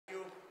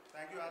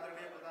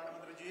Adharaniya Pradhan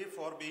Mantriji,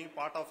 for being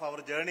part of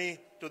our journey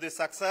to this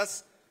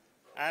success.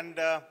 And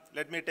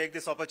let me take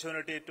this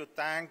opportunity to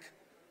thank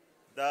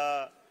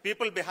the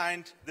people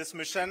behind this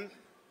mission,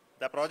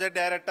 the project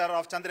director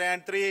of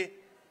Chandrayaan3.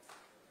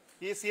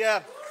 He is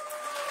here.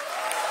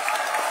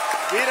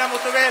 Veera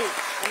Muthuvel,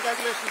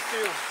 congratulations to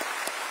you.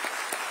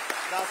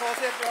 The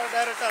associate project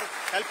director,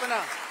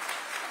 Kalpana,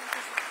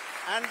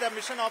 and the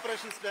mission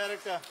operations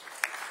director,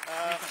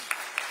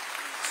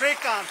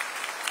 Srikanth.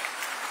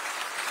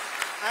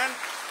 And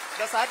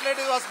the satellite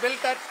was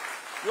built at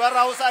your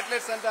house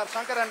satellite center,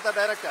 Chandrayaan, the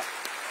director.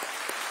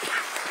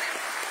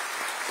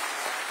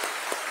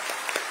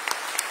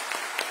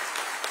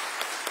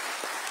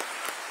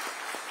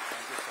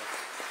 Thank you, sir.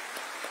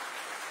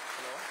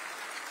 Hello.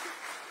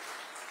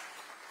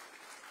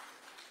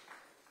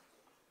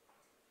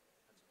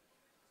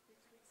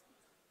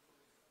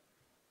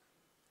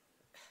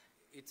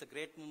 It's a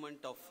great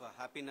moment of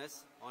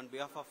happiness on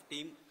behalf of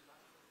team.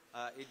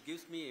 It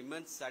gives me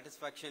immense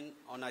satisfaction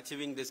on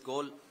achieving this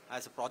goal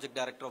as a project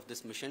director of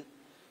this mission.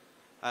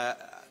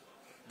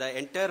 The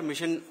entire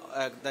mission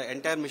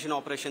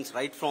operations,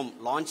 right from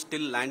launch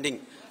till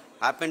landing,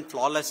 happened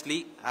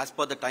flawlessly as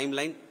per the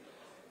timeline,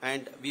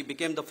 and we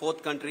became the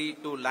 4th country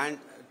to land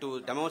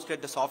to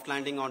demonstrate the soft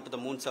landing onto the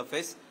moon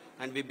surface,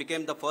 and we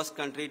became the first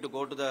country to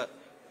go to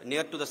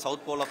near to the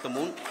south pole of the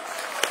moon.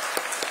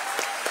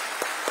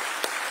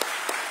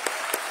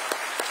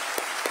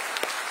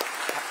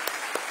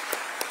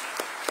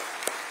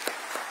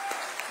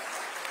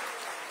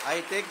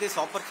 I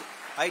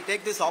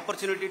take this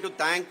opportunity to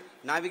thank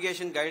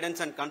navigation, guidance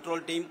and control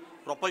team,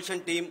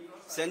 propulsion team,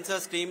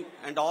 sensors team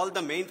and all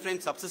the mainframe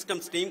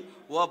subsystems team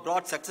who have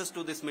brought success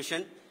to this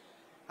mission.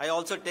 I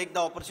also take the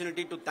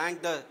opportunity to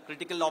thank the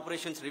Critical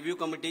Operations Review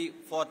Committee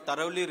for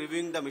thoroughly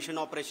reviewing the mission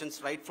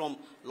operations right from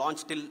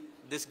launch till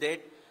this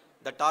date.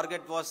 The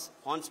target was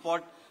on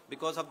spot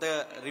because of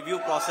the review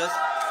process.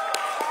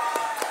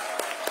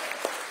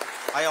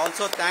 I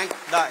also thank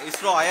the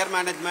ISRO higher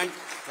management,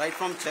 right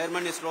from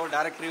Chairman ISRO,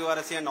 Director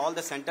URSC and all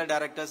the center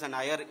directors and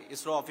higher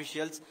ISRO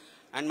officials.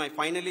 And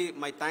finally,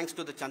 my thanks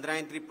to the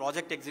Chandrayaan3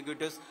 project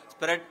executives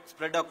spread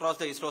across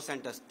the ISRO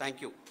centers.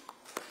 Thank you.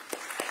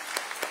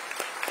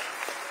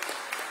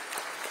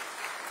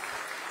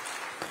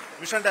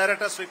 Mission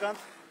Director Srikanth.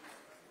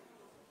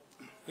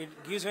 It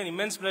gives me an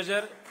immense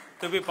pleasure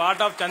to be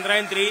part of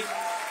Chandrayaan3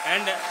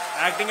 and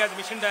acting as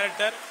Mission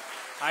Director.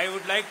 I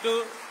would like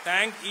to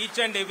thank each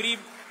and every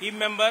team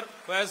member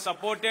who has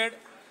supported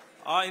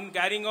in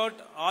carrying out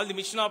all the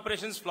mission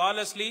operations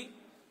flawlessly,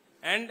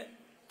 and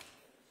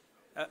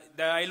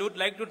I would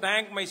like to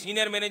thank my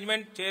senior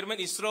management, Chairman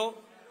ISRO,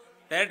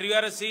 Director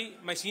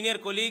URSC, my senior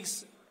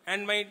colleagues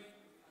and my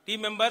team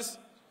members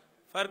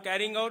for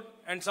carrying out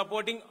and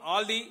supporting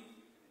all the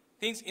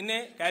things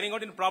carrying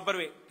out in a proper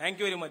way. Thank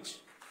you very much.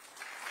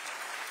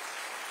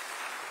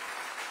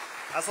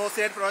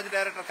 Associate Project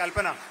Director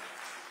Kalpana.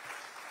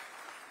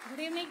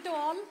 Good evening to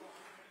all.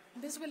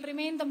 This will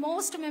remain the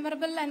most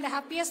memorable and the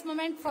happiest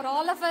moment for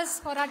all of us,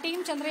 for our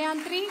team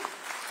Chandrayaan3.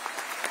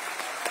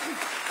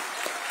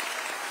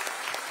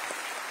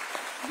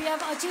 We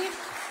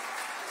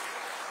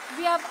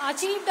have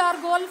achieved our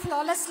goal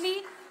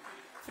flawlessly.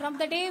 From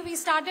the day we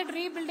started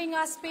rebuilding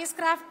our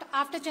spacecraft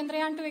after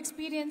Chandrayaan2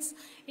 experience,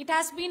 it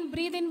has been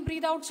breathe in,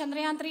 breathe out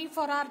Chandrayaan3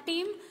 for our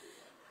team.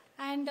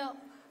 And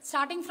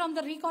starting from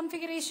the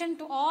reconfiguration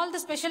to all the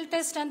special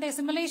tests and the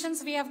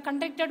simulations we have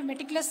conducted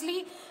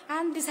meticulously,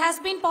 and this has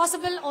been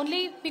possible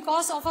only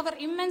because of our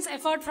immense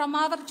effort from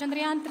our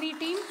Chandrayaan3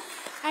 team,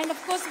 and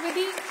of course with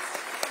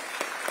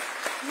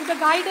the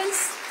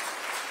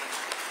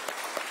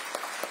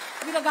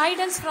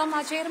guidance from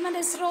our Chairman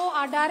ISRO,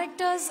 our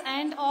directors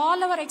and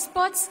all our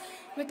experts.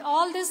 With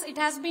all this, it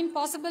has been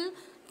possible.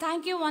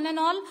 Thank you one and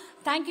all.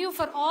 Thank you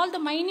for all the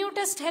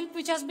minutest help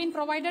which has been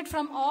provided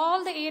from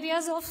all the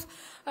areas of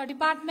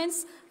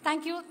departments.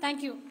 Thank you.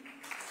 Thank you.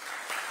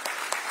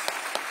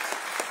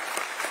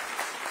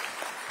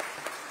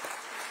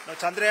 Now,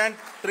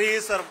 Chandrayaan3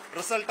 is a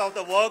result of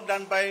the work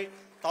done by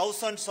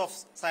thousands of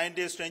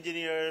scientists,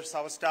 engineers,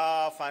 our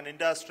staff and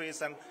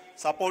industries and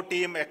support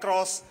team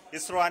across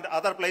ISRO and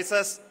other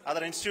places,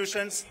 other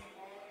institutions.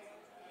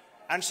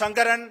 And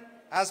Shankaran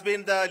has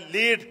been the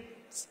lead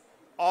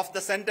of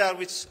the center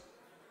which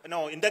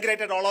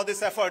integrated all of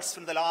these efforts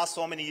in the last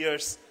so many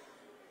years.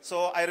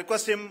 So I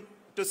request him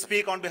to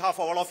speak on behalf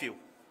of all of you.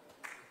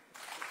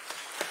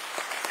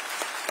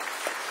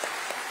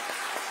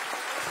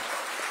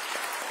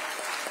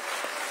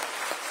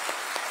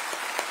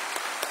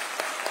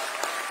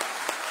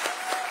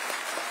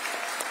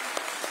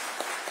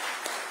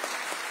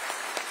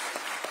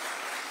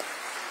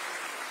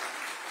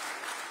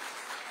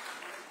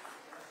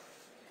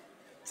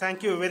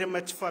 Thank you very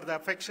much for the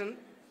affection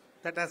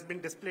that has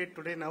been displayed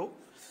today now.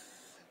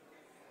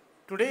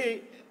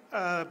 Today,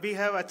 we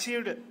have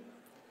achieved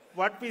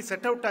what we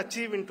set out to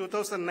achieve in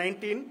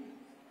 2019.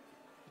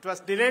 It was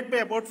delayed by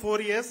about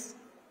 4 years,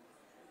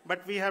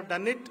 but we have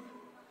done it.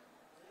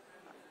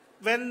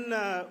 When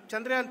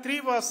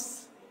Chandrayaan3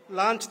 was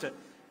launched,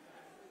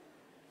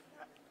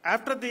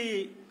 after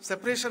the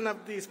separation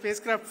of the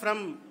spacecraft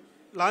from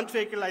launch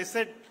vehicle, I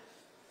said,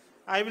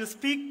 I will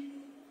speak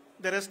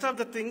the rest of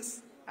the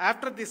things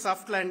after the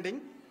soft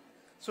landing.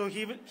 So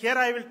here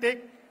I will take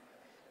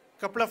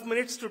a couple of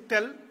minutes to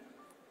tell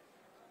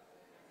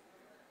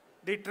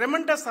the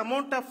tremendous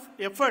amount of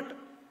effort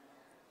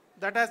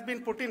that has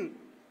been put in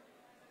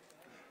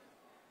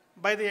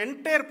by the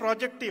entire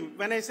project team.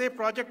 When I say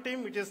project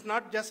team, it is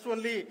not just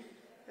only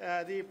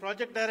the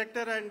project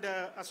director and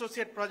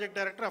associate project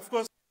director, of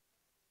course,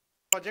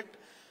 project.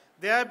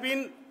 They have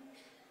been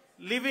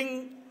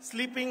living,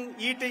 sleeping,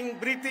 eating,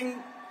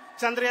 breathing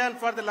Chandrayaan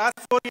for the last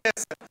 4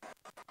 years.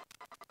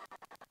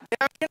 They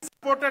have been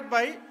supported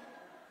by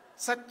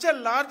such a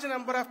large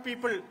number of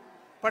people,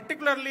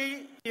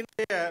 particularly in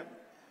the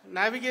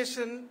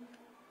navigation,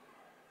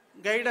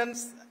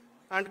 guidance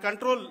and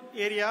control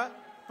area,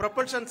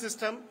 propulsion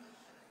system.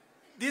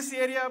 This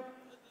area,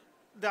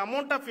 the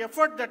amount of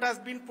effort that has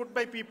been put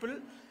by people,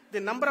 the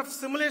number of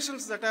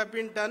simulations that have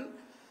been done,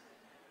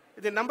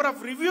 the number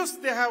of reviews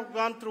they have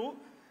gone through,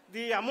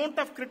 the amount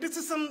of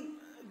criticism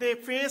they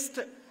faced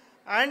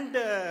and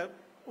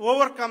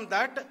overcome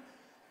that,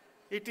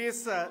 it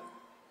is,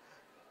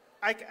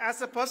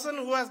 as a person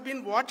who has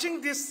been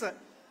watching this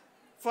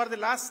for the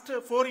last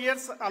 4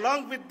 years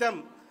along with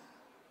them,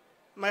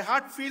 my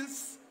heart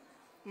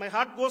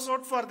goes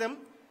out for them.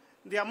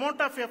 The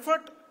amount of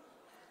effort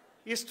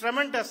is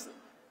tremendous.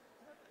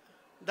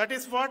 That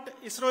is what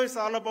ISRO is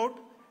all about.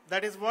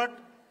 That is what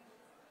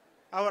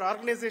our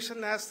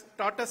organization has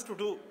taught us to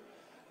do.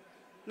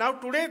 Now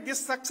today this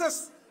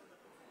success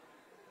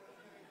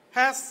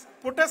has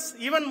put us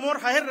even more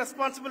higher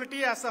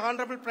responsibility, as the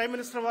Honorable Prime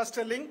Minister was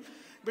telling,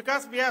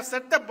 because we have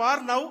set the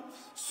bar now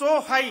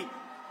so high.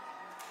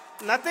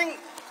 Nothing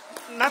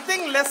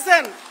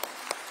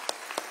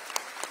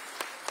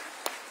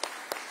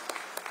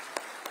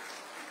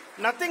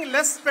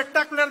less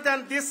spectacular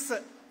than this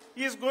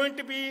is going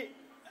to be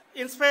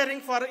inspiring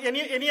for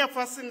any of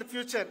us in the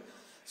future.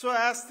 So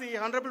as the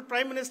Honorable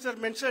Prime Minister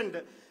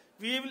mentioned,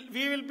 we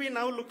will be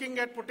now looking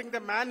at putting the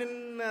man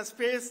in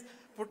space,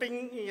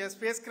 putting a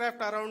spacecraft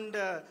around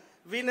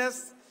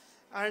Venus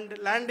and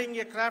landing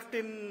a craft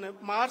in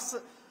Mars.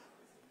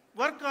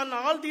 Work on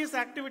all these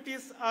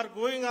activities are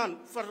going on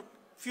for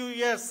few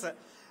years,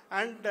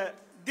 and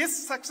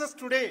this success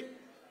today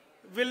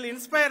will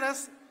inspire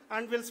us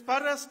and will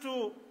spur us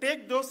to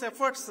take those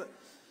efforts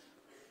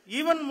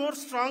even more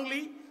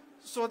strongly,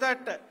 so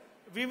that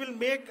we will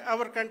make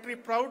our country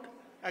proud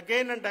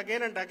again and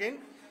again and again.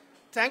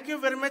 Thank you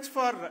very much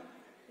for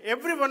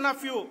every one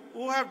of you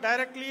who have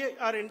directly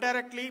or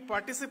indirectly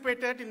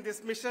participated in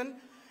this mission,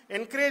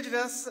 encouraged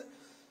us,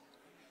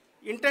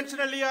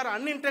 intentionally or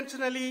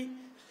unintentionally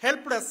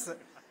helped us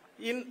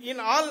in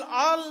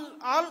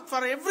all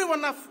for every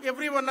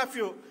one of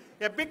you.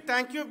 A big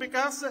thank you,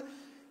 because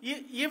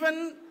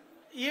even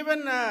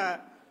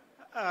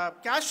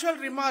casual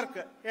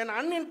remark, an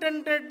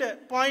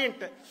unintended point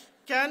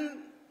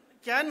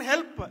can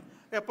help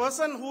a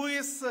person who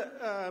is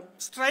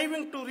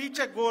striving to reach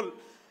a goal.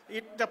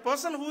 The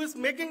person who is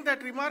making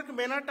that remark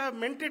may not have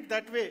meant it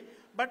that way,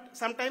 but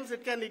sometimes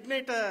it can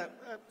ignite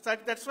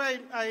that's why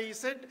I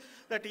said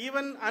that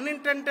even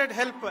unintended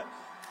help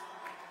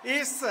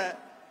is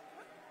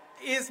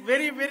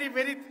very, very,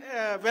 very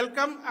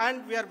welcome,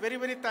 and we are very,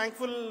 very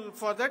thankful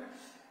for that.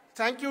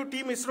 Thank you,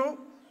 Team ISRO,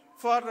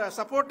 for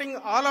supporting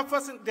all of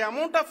us. The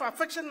amount of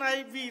affection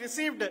we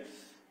received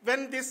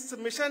when this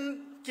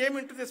mission came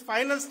into this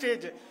final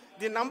stage,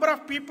 the number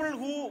of people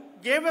who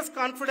gave us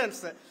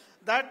confidence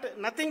that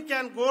nothing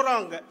can go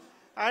wrong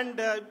and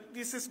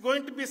this is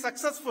going to be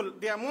successful.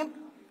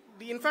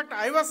 In fact,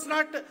 I was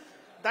not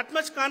that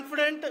much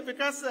confident,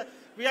 because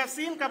we have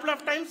seen a couple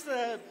of times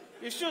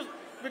issues,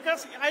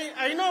 because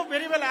I know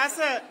very well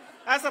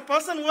as a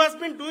person who has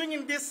been doing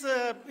in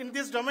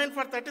this domain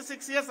for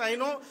 36 years, I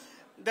know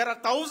there are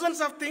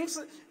thousands of things.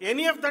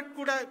 Any of that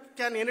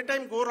can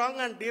anytime go wrong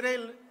and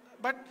derail.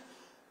 But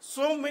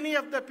so many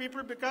of the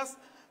people, because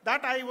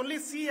that I only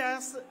see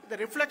as the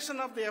reflection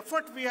of the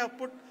effort we have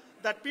put,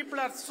 that people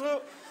are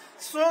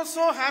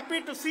so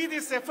happy to see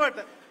this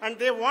effort and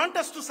they want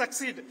us to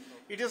succeed.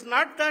 It is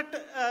not that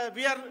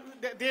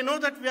they know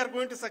that we are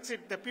going to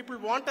succeed. The people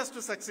want us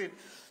to succeed.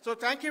 So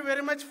thank you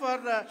very much for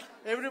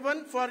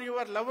everyone, for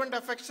your love and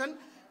affection.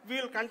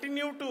 We will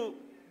continue to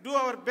do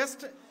our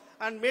best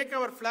and make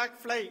our flag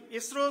fly,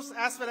 ISRO's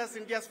as well as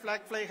India's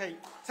flag fly high.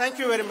 Thank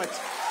you very much.